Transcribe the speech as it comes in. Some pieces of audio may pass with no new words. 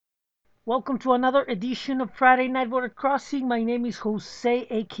Welcome to another edition of Friday Night Border Crossing. My name is Jose,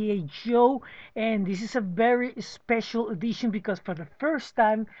 aka Joe, and this is a very special edition because for the first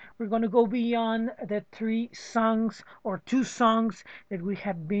time we're going to go beyond the three songs or two songs that we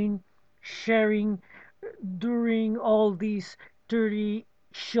have been sharing during all these 30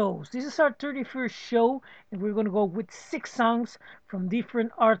 shows. This is our 31st show, and we're going to go with six songs from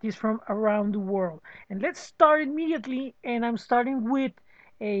different artists from around the world. And let's start immediately, and I'm starting with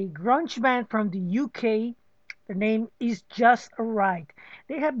a grunge band from the UK. Their name is Just a Right.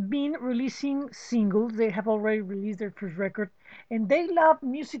 They have been releasing singles. They have already released their first record, and they love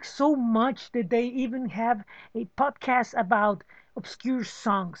music so much that they even have a podcast about obscure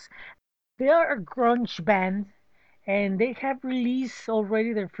songs. They are a grunge band, and they have released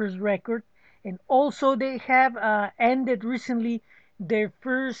already their first record, and also they have ended recently their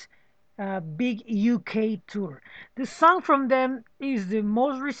first big UK tour. The song from them is the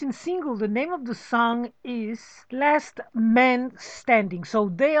most recent single. The name of the song is Last Man Standing. So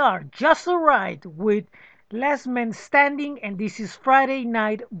they are just alright with Last Man Standing, and this is Friday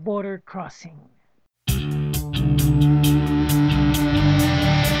Night Border Crossing.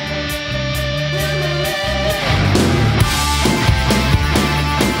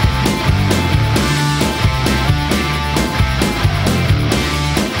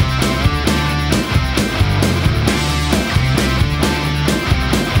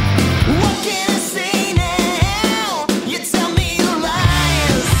 What can I say now? You tell me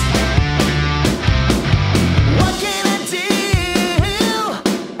lies. What can I do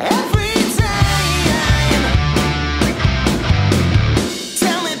every time?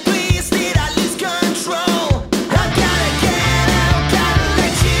 Tell me please, did I lose control? I gotta get out, gotta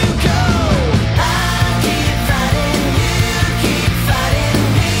let you go. I keep fighting, you keep fighting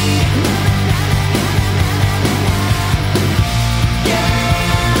me. Yeah,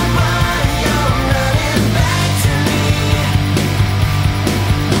 but you're running back to me.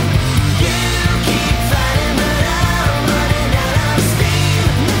 You keep fighting, but I'm running out of steam.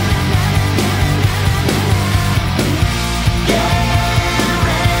 Yeah,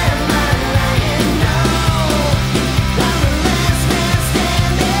 am I lying? No, I'm the last man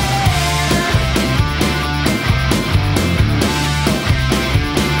standing.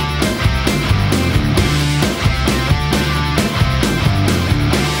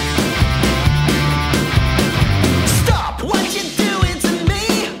 Stop what you're doing to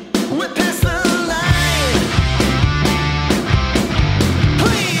me. We're past the line.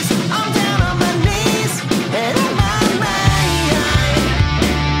 Please, I'm down on my knees and on my mind.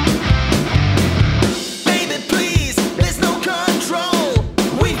 Baby, please, there's no control.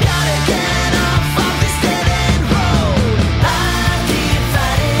 We've gotta get off of this dead end road. I keep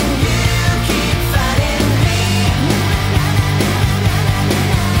fighting, you keep fighting me.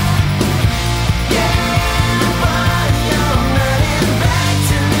 Yeah, but you're running back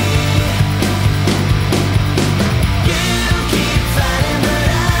to me. You keep fighting, but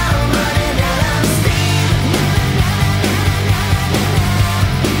I'm running out of steam.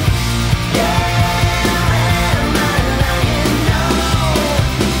 Yeah, am I lying? No,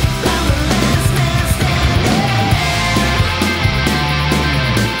 I'm the last man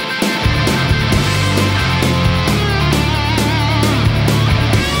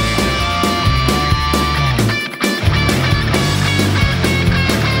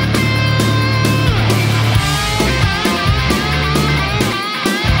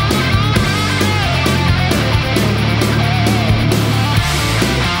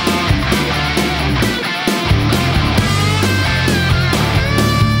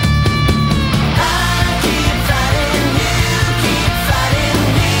I keep fighting, you keep fighting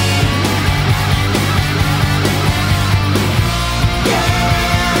me. Yeah, but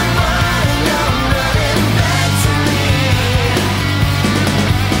you're running back to me.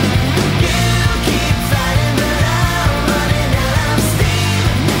 You keep fighting, but I'm running out of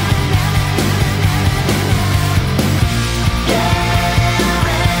steam.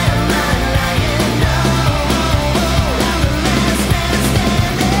 Yeah, am I lying? No, I'm the last man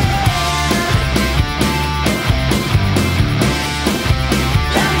standing.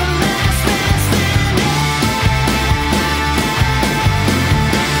 I'm the last man standing.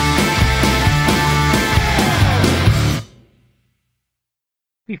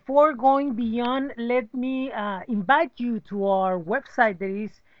 Before going beyond, let me invite you to our website that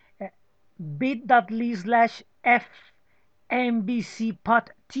is uh,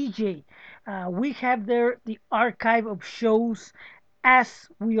 bit.ly/FMBCPodTJ. We have there the archive of shows, as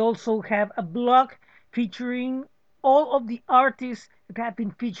we also have a blog featuring all of the artists that have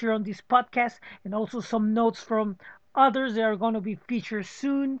been featured on this podcast and also some notes from others that are going to be featured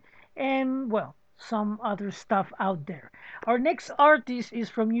soon. and well, some other stuff out there. Our next artist is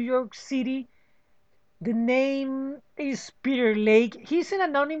from New York City. The name is Peter Lake. He's an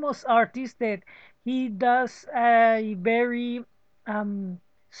anonymous artist that he does a very um,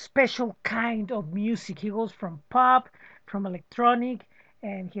 special kind of music. He goes from pop, from electronic,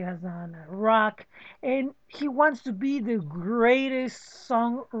 and he has done rock. And he wants to be the greatest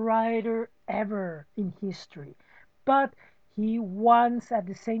songwriter ever in history. But he wants at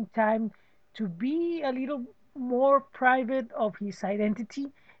the same time to be a little more private of his identity,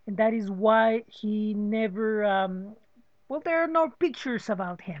 and that is why he never well, there are no pictures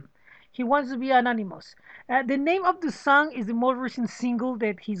about him. He wants to be anonymous. The name of the song is the most recent single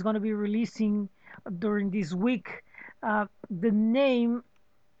that he's going to be releasing during this week. The name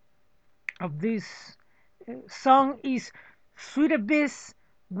of this song is Sweet Abyss.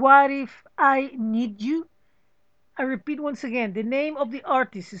 What if I need you? I repeat once again, the name of the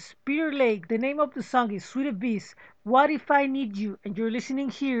artist is Peter Lake. The name of the song is Sweet Abyss. What if I need you? And you're listening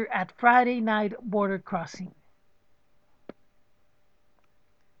here at Friday Night Border Crossing.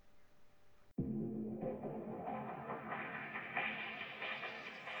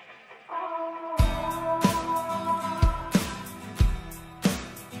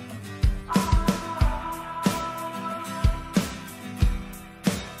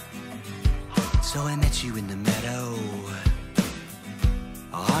 So I met you in the meadow,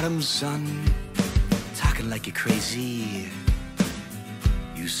 autumn sun, talking like you're crazy.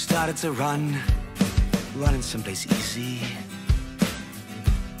 You started to run, running someplace easy.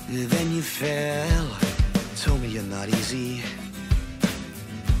 Then you fell, told me you're not easy.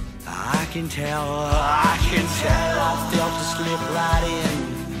 I can tell, I can tell. I felt the slip right in,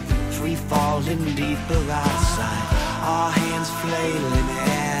 free falling deeper outside. Our hands flailing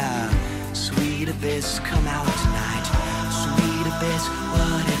air. Sweet abyss, come out tonight. Sweet abyss,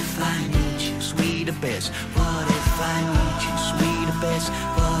 what if I need you? Sweet abyss, what if I need you? Sweet abyss,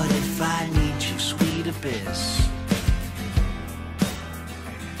 what if I need you? Sweet abyss.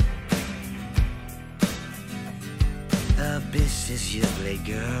 Abyss is your blade,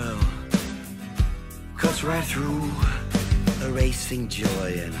 girl. Cuts right through, erasing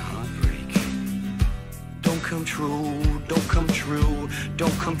joy and heartbreak. Don't come true, don't come true,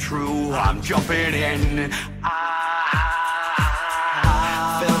 don't come true. I'm jumping in. I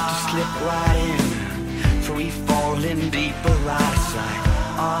felt the slip right in, free falling deeper outside.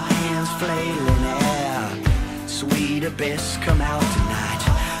 Our hands flailing air. Sweet abyss, come out tonight.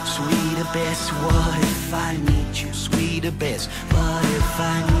 Sweet abyss, what if I need you? Sweet abyss, what if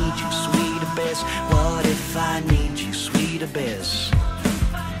I need you? Sweet abyss, what if I need you? Sweet abyss.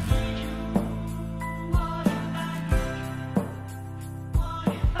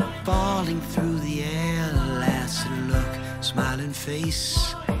 Falling through the air, last look, smiling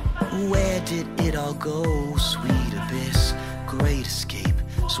face. Where did it all go? Sweet abyss, great escape.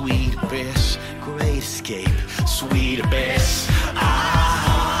 Sweet abyss, great escape. Sweet abyss. I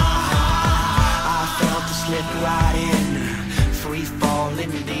felt the slip right in, free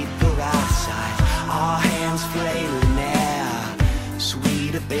falling deeper outside. Our hands flailing air.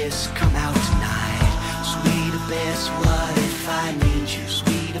 Sweet abyss, come out tonight. Sweet abyss, what if I need you?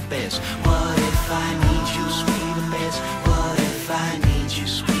 Sweet abyss, what if I need you? Sweet abyss, what if I need you?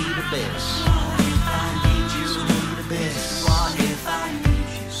 Sweet abyss, what if I need you? Sweet abyss, what if I need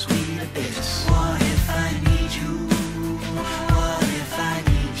you? Sweet abyss, what if I need you? What if I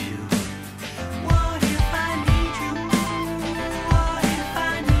need you? What if I need you? What if I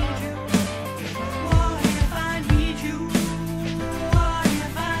need you? What if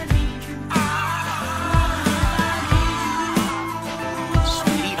I need you? What if I need you?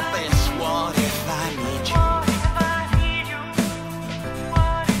 Sweet abyss, what if I need you?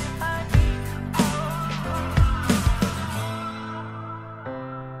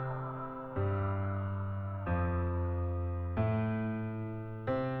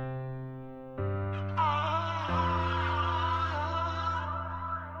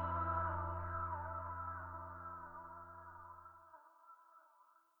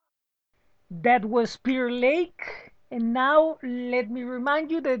 That was Peter Lake. And now let me remind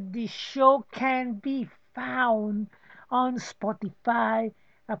you that the show can be found on Spotify,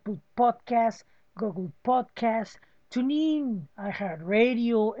 Apple Podcasts, Google Podcasts, TuneIn,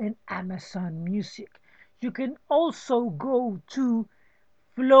 iHeartRadio, and Amazon Music. You can also go to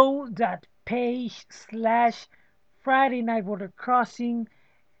flow.page/ Friday Night Water Crossing.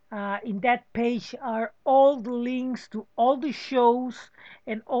 In that page are all the links to all the shows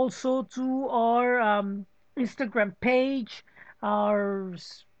and also to our Instagram page, our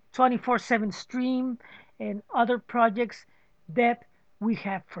 24/7 stream, and other projects that we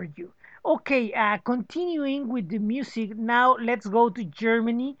have for you. Okay, continuing with the music, now let's go to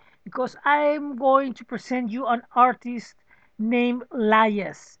Germany because I'm going to present you an artist named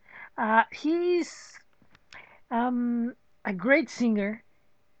Lias. He's um, a great singer.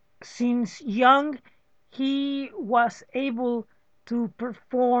 Since young, he was able to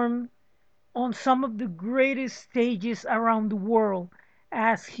perform on some of the greatest stages around the world,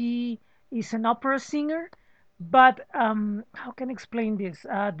 as he is an opera singer. But how can I explain this?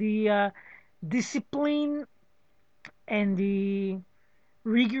 The discipline and the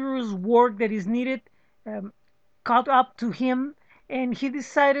rigorous work that is needed um, caught up to him, and he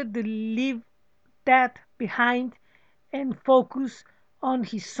decided to leave that behind and focus on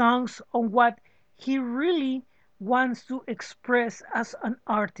his songs, on what he really wants to express as an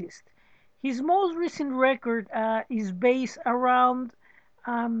artist. His most recent record is based around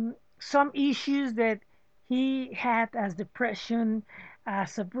some issues that he had as depression,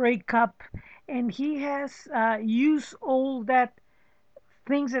 as a breakup, and he has used all that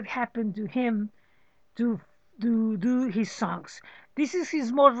things that happened to him to do his songs. This is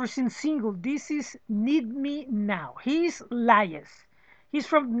his most recent single. This is Need Me Now. He's Lias. He's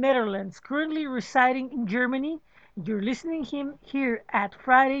from Netherlands, currently residing in Germany. You're listening him here at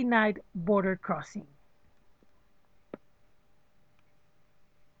Friday Night Border Crossing.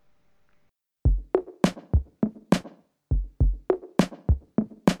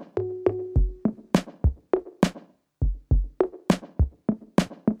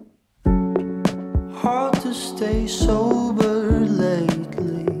 Hard to stay sober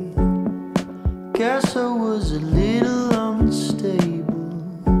lately. Guess I was a little unstable.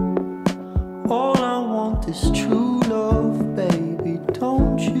 All I want is true love, baby,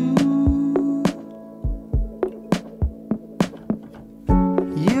 don't you?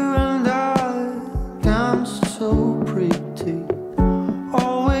 You and I danced so pretty.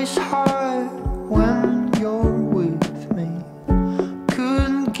 Always high when you're with me.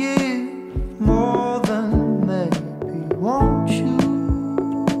 Couldn't give more than maybe, won't you?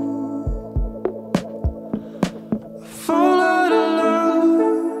 Fall out of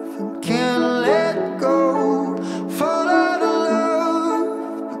love and can't let go. Fall out of love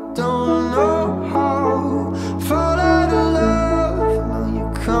but don't know how. Fall out of love, now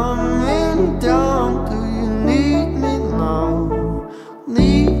you're coming down. Do you need me now?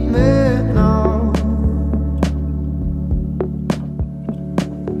 Need me now?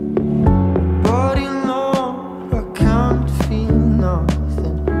 Body know I can't feel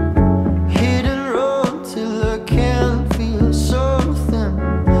nothing. Hit and run till I can't feel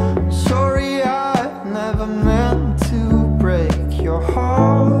something. Sorry, I never meant to break your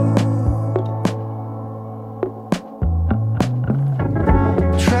heart.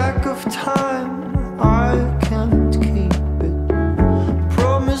 Track of time, I can't keep it.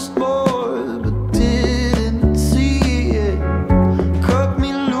 Promised more, but didn't see it. Cut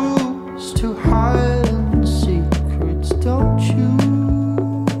me loose to hide in secrets, don't you?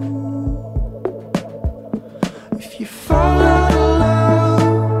 If you fall out of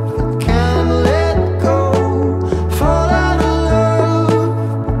love and can't let go, fall out of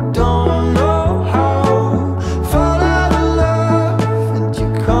love but don't know how. Fall out of love and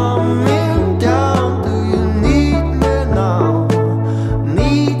you're coming down. Do you need me now?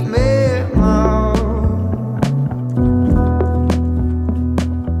 Need me now?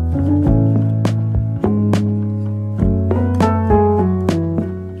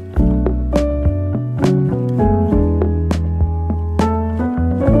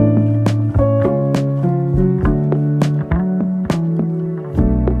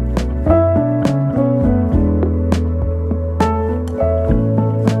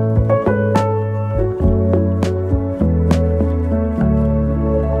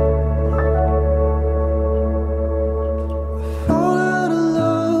 Fall out of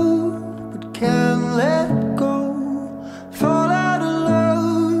love, but can't let go. Fall out of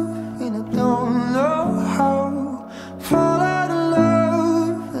love, and I don't know how. Fall out of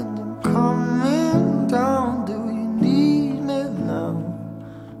love, and I'm coming down. Do you need me now?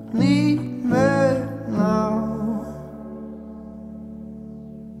 Need me now?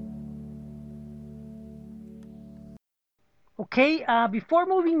 Okay, before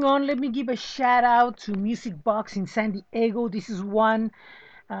moving on, let me give a shout out to Music Box in San Diego. This is one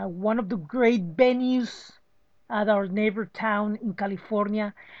of the great venues at our neighbor town in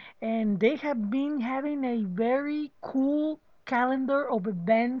California, and they have been having a very cool calendar of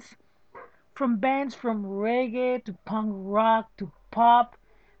events, from bands from reggae to punk rock to pop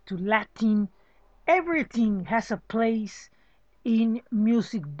to Latin. Everything has a place in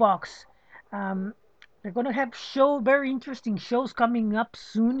Music Box. Um, They're gonna have very interesting shows coming up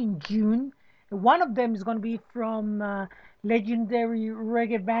soon in June. One of them is gonna be from legendary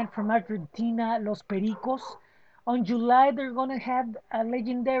reggae band from Argentina, Los Pericos. On July, they're gonna have a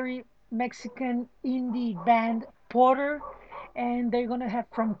legendary Mexican indie band, Porter, and they're gonna have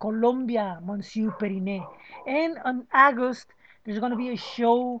from Colombia, Monsieur Periné. And on August, there's gonna be a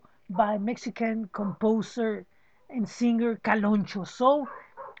show by Mexican composer and singer Caloncho. So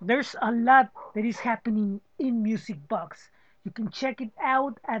there's a lot that is happening in Music Box. You can check it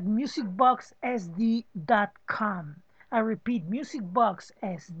out at musicboxsd.com. I repeat,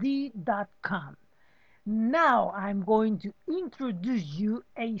 musicboxsd.com. Now I'm going to introduce you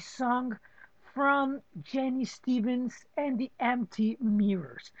a song from Jenny Stevens and the Empty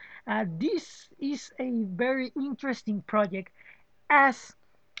Mirrors. This is a very interesting project as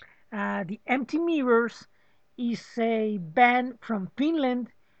the Empty Mirrors is a band from Finland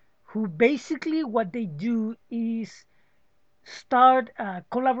who basically what they do is start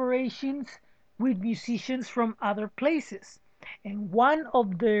collaborations with musicians from other places. And one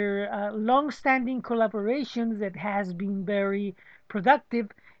of their long-standing collaborations that has been very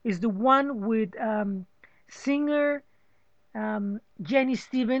productive is the one with singer Jenny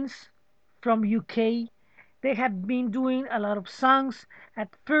Stevens from UK. They have been doing a lot of songs. At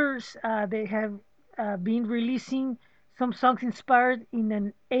first, they have been releasing some songs inspired in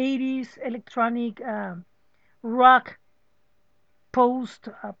an 80s electronic rock, post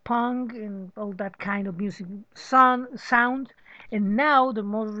punk, and all that kind of music sound. And now the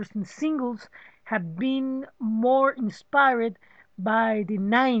most recent singles have been more inspired by the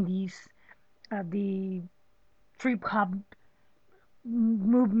 90s, the trip hop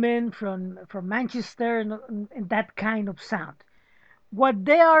movement from Manchester, and that kind of sound. What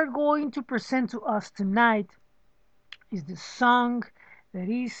they are going to present to us tonight is the song that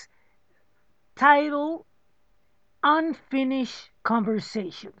is titled Unfinished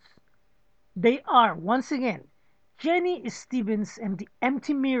Conversations. They are, once again, Jenny Stevens and the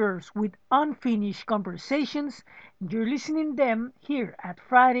Empty Mirrors with Unfinished Conversations. You're listening to them here at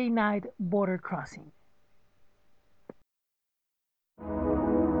Friday Night Border Crossing.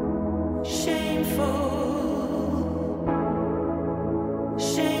 Shameful,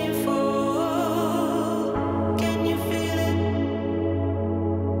 shameful. Can you feel it?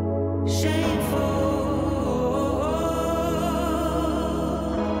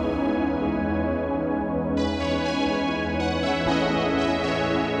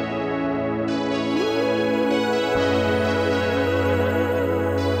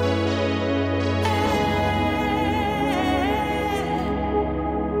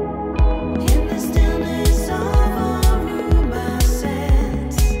 In the stillness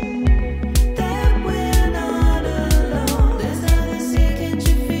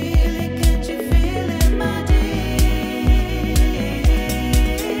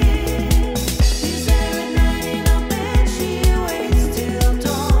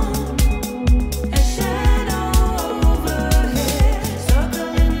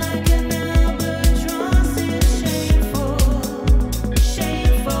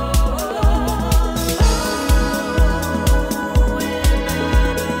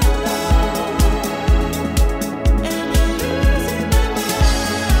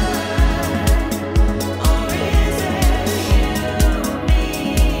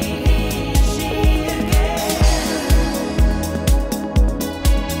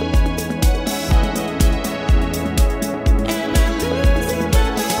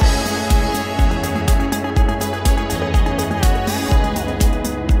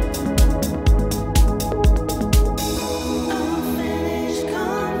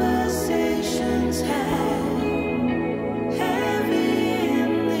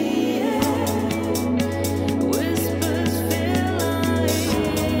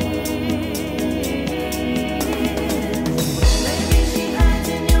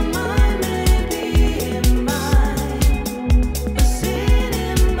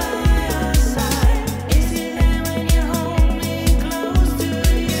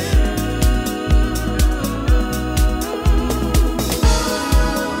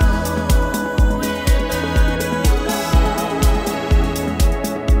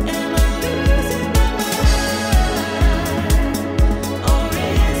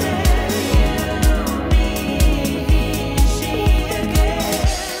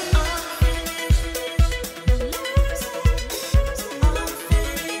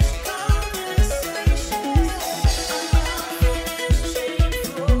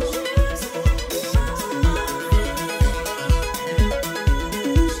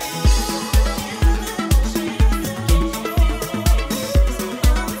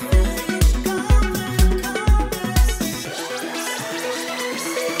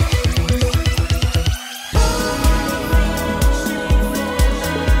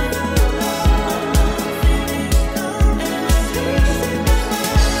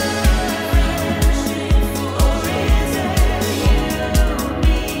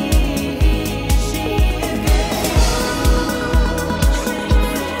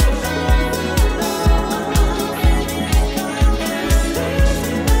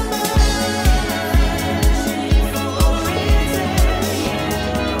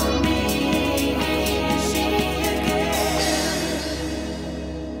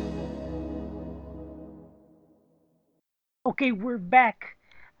Okay, we're back.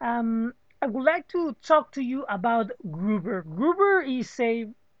 I would like to talk to you about Gruber. Gruber is a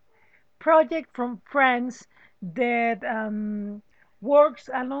project from France that works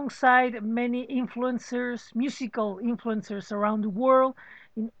alongside many influencers, musical influencers around the world,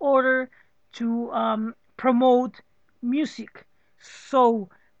 in order to promote music. So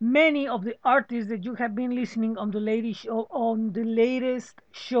many of the artists that you have been listening on on the latest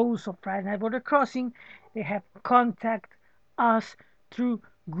shows of Friday Night Border Crossing, they have contact us through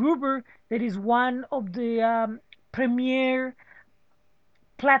Gruber, that is one of the premier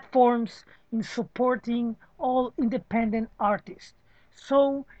platforms in supporting all independent artists.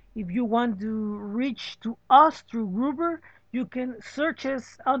 So if you want to reach to us through Gruber, you can search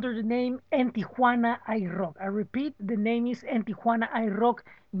us under the name En Tijuana I Rock. I repeat, the name is En Tijuana I Rock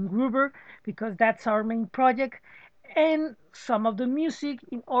in Gruber because that's our main project. And some of the music,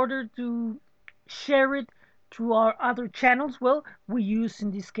 in order to share it through our other channels, well, we use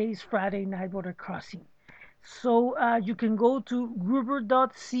in this case Friday Night Water Crossing. So you can go to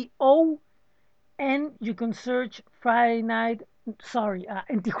gruber.co and you can search Friday Night, sorry,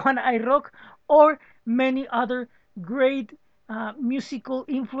 in Tijuana I Rock, or many other great musical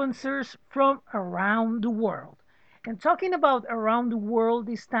influencers from around the world. And talking about around the world,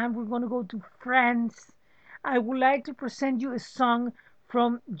 this time we're going to go to France. I would like to present you a song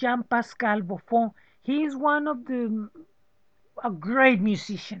from Jean-Pascal Boffo. He is one of the a great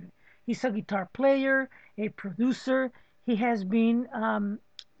musician. He's a guitar player, a producer. He has been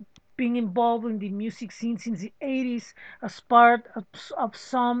being involved in the music scene since the 80s as part of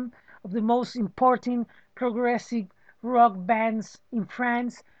some of the most important progressive rock bands in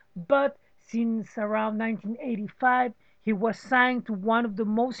France. But since around 1985, he was signed to one of the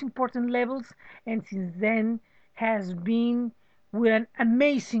most important labels, and since then has been with an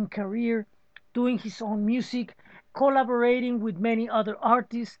amazing career doing his own music, collaborating with many other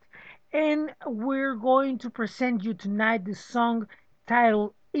artists. And we're going to present you tonight the song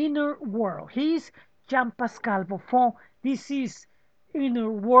titled Inner World. He's Jean Pascal Boffon. This is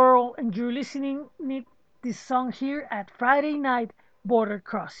Inner World, and you're listening to this song here at Friday Night Border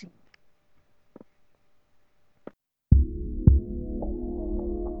Crossing.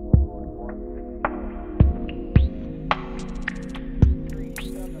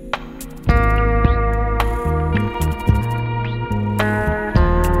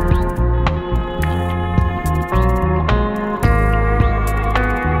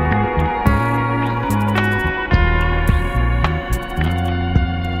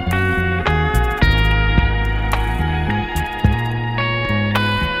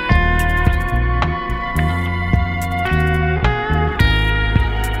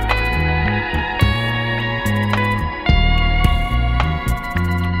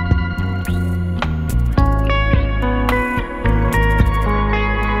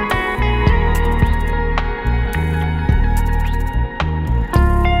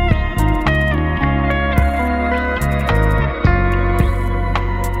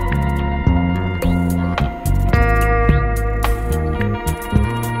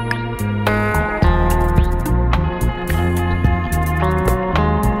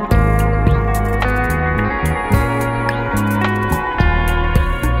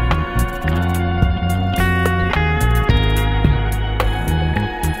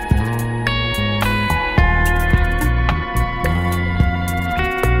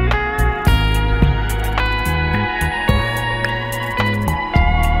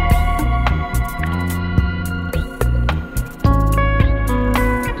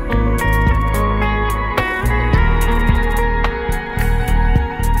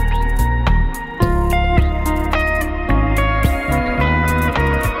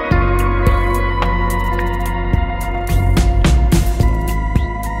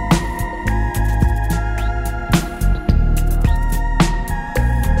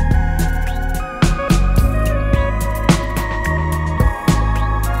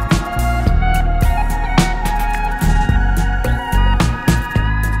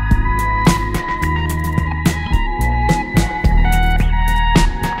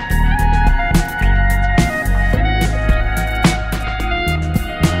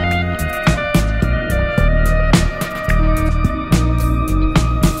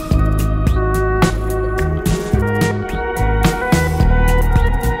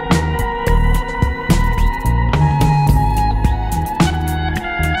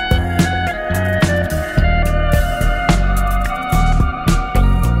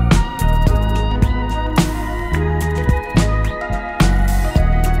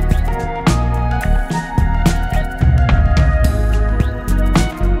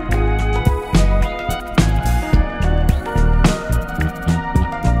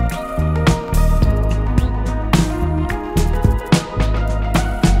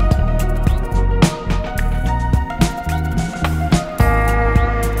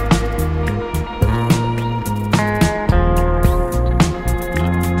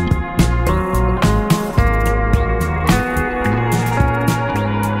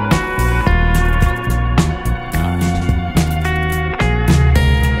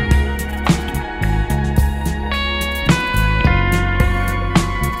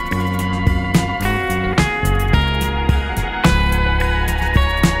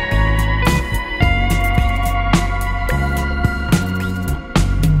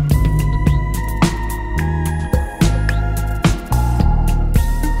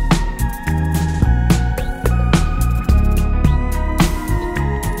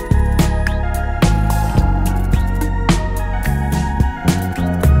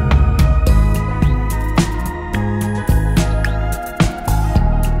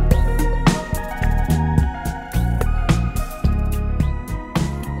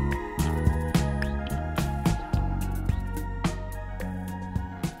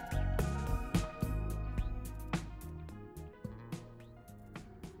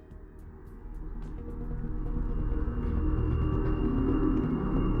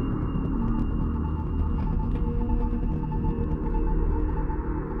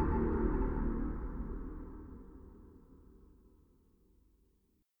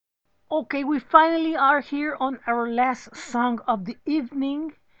 Okay, we finally are here on our last song of the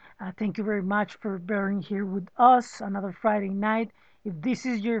evening. Thank you very much for bearing here with us another Friday night. If this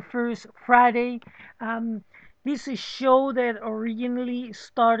is your first Friday, um, this is a show that originally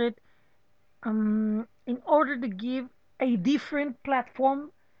started in order to give a different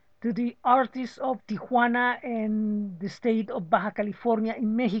platform to the artists of Tijuana and the state of Baja California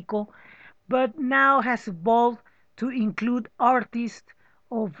in Mexico, but now has evolved to include artists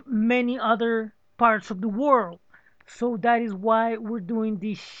of many other parts of the world. So that is why we're doing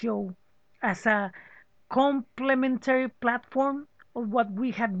this show as a complementary platform of what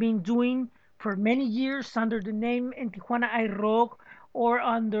we have been doing for many years under the name En Tijuana I Rock or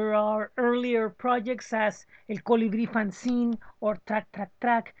under our earlier projects as El Colibri Fanzine or Track Track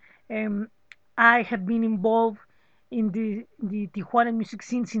Track. Um, I have been involved in the Tijuana music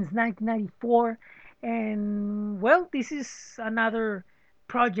scene since 1994. And well, this is another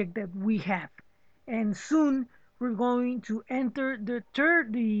project that we have. And soon we're going to enter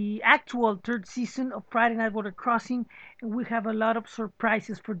the actual third season of Friday Night Water Crossing, and we have a lot of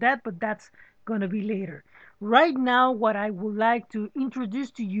surprises for that, but that's gonna be later. Right now, what I would like to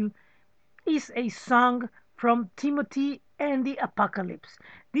introduce to you is a song from Timothy and the Apocalypse.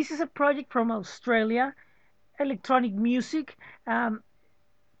 This is a project from Australia, electronic music.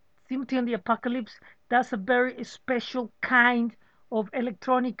 Timothy and the Apocalypse does a very special kind of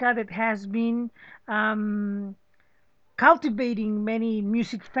electronica that has been um, cultivating many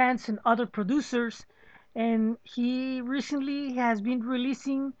music fans and other producers. And he recently has been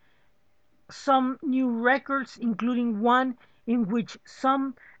releasing some new records, including one in which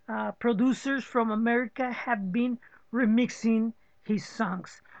some producers from America have been remixing his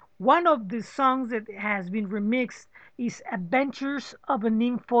songs. One of the songs that has been remixed is Adventures of a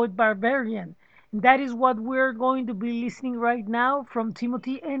Nymphoid Barbarian. And that is what we're going to be listening right now from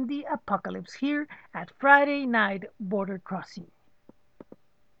Timothy and the Apocalypse here at Friday Night Border Crossing.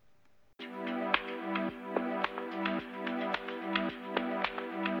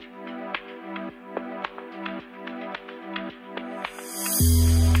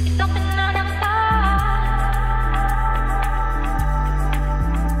 Something I never thought.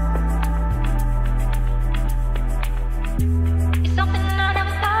 It's something I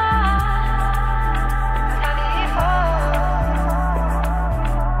never thought before.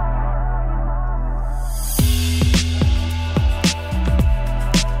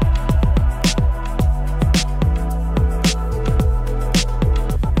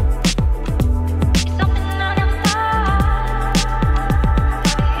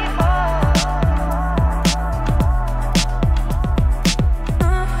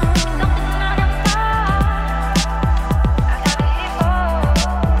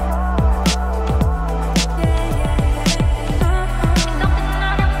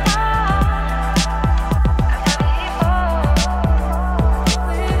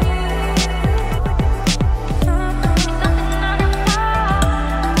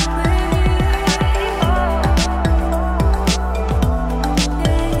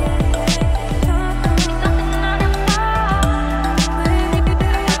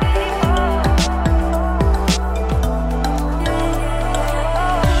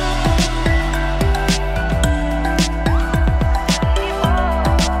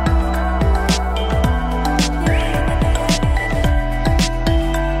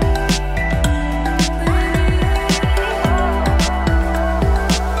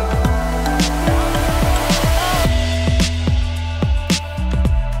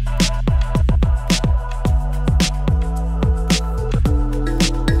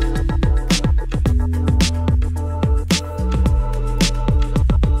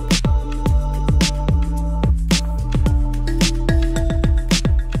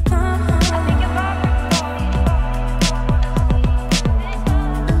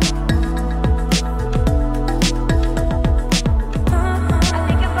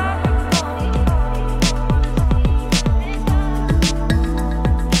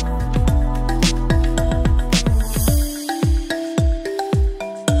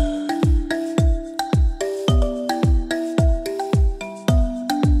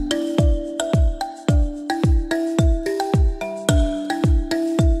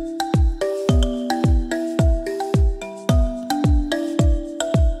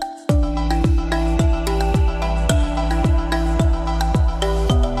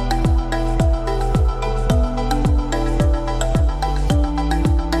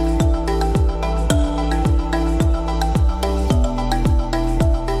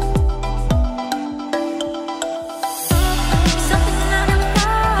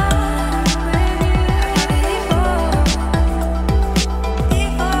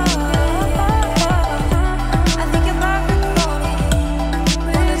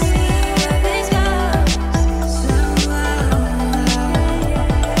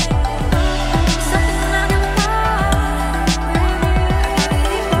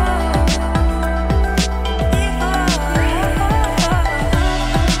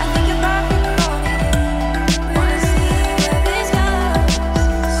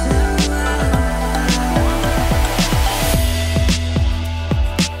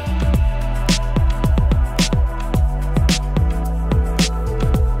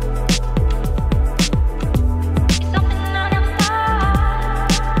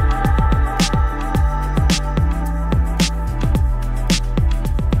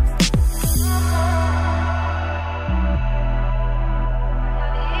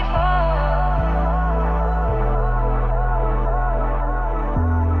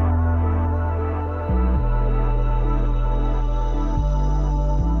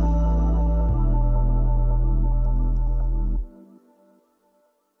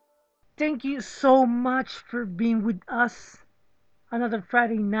 Thank you so much for being with us another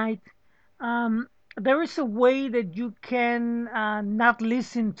Friday night. Um, there is a way that you can not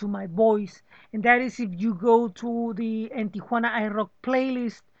listen to my voice, and that is if you go to the En Tijuana I Rock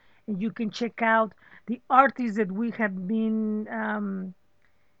playlist and you can check out the artists that we have been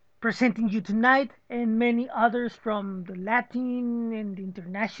presenting you tonight and many others from the Latin and the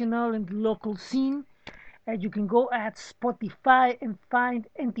international and the local scene. You can go at Spotify and find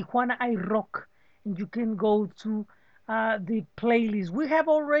En Tijuana I Rock, and you can go to the playlist. We have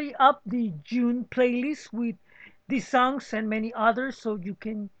already up the June playlist with these songs and many others, so you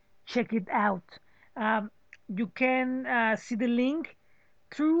can check it out. Um, you can see the link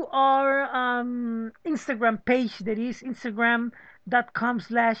through our Instagram page, that is instagram.com/,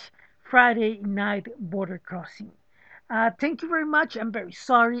 Friday Night Border Crossing. Thank you very much. I'm very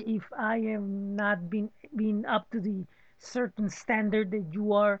sorry if I am not been up to the certain standard that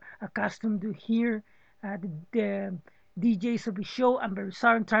you are accustomed to hear the DJs of the show. I'm very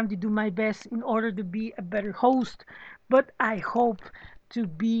sorry. I'm trying to do my best in order to be a better host, but I hope to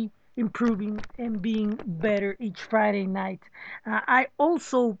be improving and being better each Friday night. I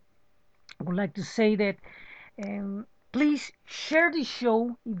also would like to say that please share the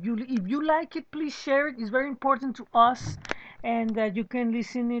show if you like it. Please share it. It's very important to us, and you can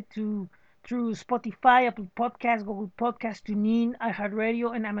listen it to through Spotify, Apple Podcast, Google Podcast, TuneIn,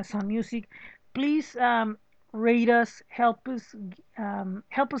 iHeartRadio, and Amazon Music. Please rate us, help us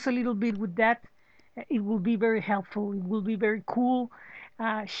a little bit with that. It will be very helpful. It will be very cool.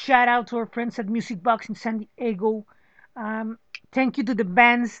 Shout out to our friends at Music Box in San Diego. Um, Thank you to the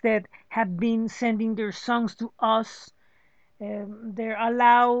bands that have been sending their songs to us. They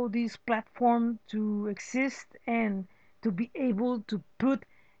allow this platform to exist and to be able to put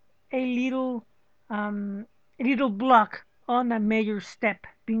a um, little block on a major step, uh,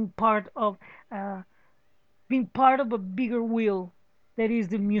 being part of a bigger wheel that is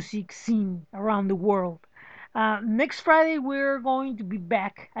the music scene around the world. Next Friday, we're going to be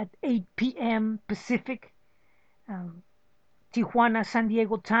back at 8 p.m. Pacific, um, Tijuana, San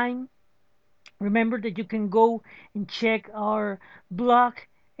Diego time. Remember that you can go and check our blog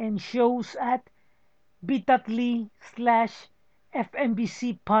and shows at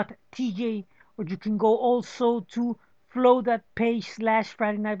bit.ly/fmbcpodtj, or you can go also to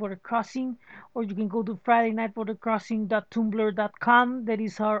flow.page/Friday Night Border Crossing, or you can go to FridayNightBorderCrossing.tumblr.com. That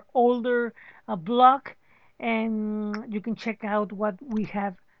is our older blog, and you can check out what we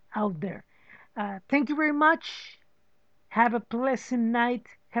have out there. Thank you very much. Have a pleasant night.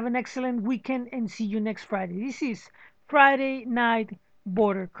 Have an excellent weekend and see you next Friday. This is Friday Night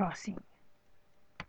Border Crossing.